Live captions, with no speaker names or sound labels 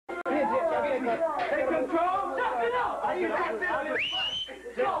Take control. Shut it up.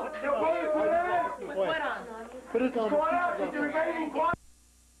 With what on? Put it on. Squat out. Keep the remaining quad.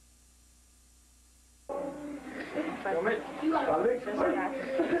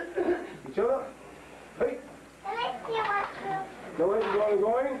 Each other. Hey. No way,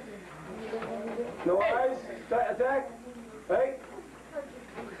 going. No eyes. Attack. Hey.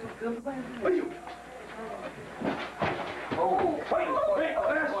 Oh, wait,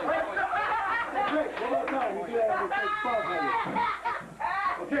 last. Wait, one more time. You do that with take 12 on you.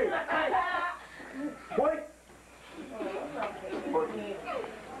 Okay. Wait.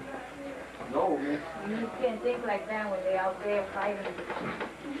 No, man. You can't think like that when they're out there fighting.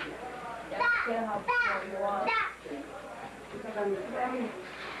 That's how you are.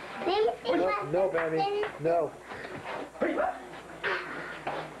 No, Bammy. No.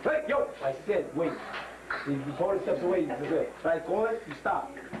 Hey, yo! I said, wait. The opponent steps away, you do it. Try to call it, you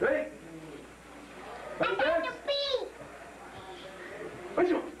stop. Ready? Like that?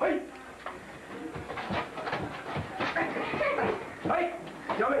 Hey! Hey!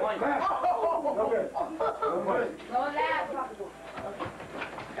 Jump it! Laugh! No good. No good. No laugh.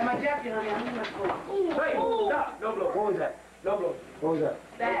 Am I jacking on you? Hey! Stop! No blow. What was that? No blow. What was that?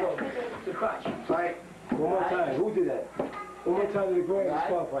 Back. No blow. The crotch. All right. One more time. Who did that? One more time to the groin and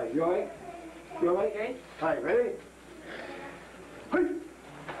squat fight. You all right? You all right? Okay. All right, ready? Hey!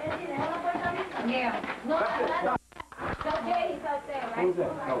 Yeah. No, Stop. it's okay. He's out there, right? What was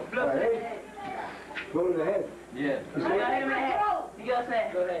that? No. All right, ready? Go to the head. Yeah. You I got hit him in the head. You got that?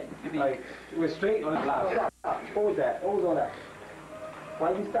 Go ahead. All right. We're straight on the block. Stop. What was that? What was all that? Why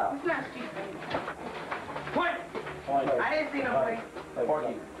did you stop? It's not street fighting. Point! I didn't see nobody.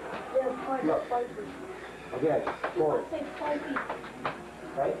 Parking. Look. Again. Forward.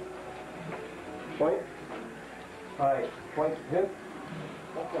 Right? Point. All right. Point. Him.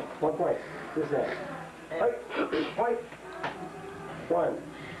 1 point. This end. Right. Point. 1.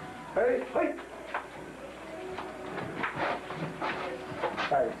 Ready? Wait.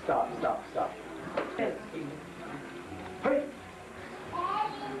 All right. Stop. Hey.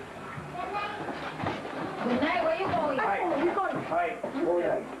 Good night. Where you going? All right. What was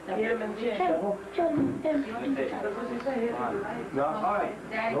that? Hit him in the chin. No. All right.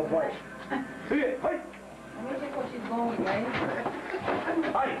 No point. See it. Hey. Let me check what she's going, right?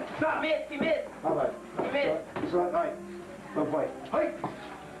 Hey. Stop. He missed. How about? He missed. All right. No point. Hey.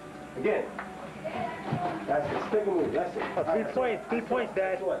 Again. That's it. Stick and move. That's it. 3 points,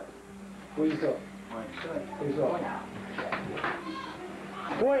 Dad. What you saw? What you saw?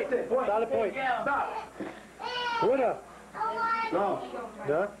 Point. Point. Solid point. Stop. Winner. No.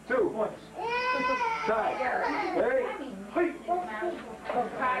 No? 2 points. Tie. Ready? Hey.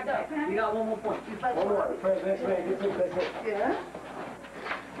 Tied up. You got 1 more point. One more. First, next man gets it. That's it. Yeah.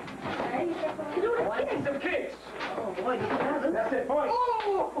 Why need some kicks? Oh boy, you got it. That's it. Point.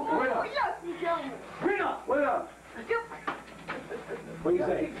 Winner. Winner. Winner. What do you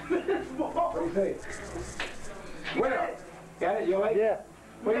say? What do you say? Winner. Got it? You all right? Yeah.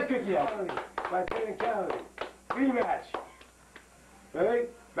 What do you cookie at? By putting calorie. Rematch. Ready?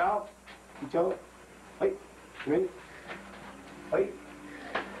 Bow. Each other. Hey. Ready? Hey.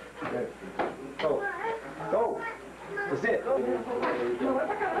 Ready. Go. Go. That's it.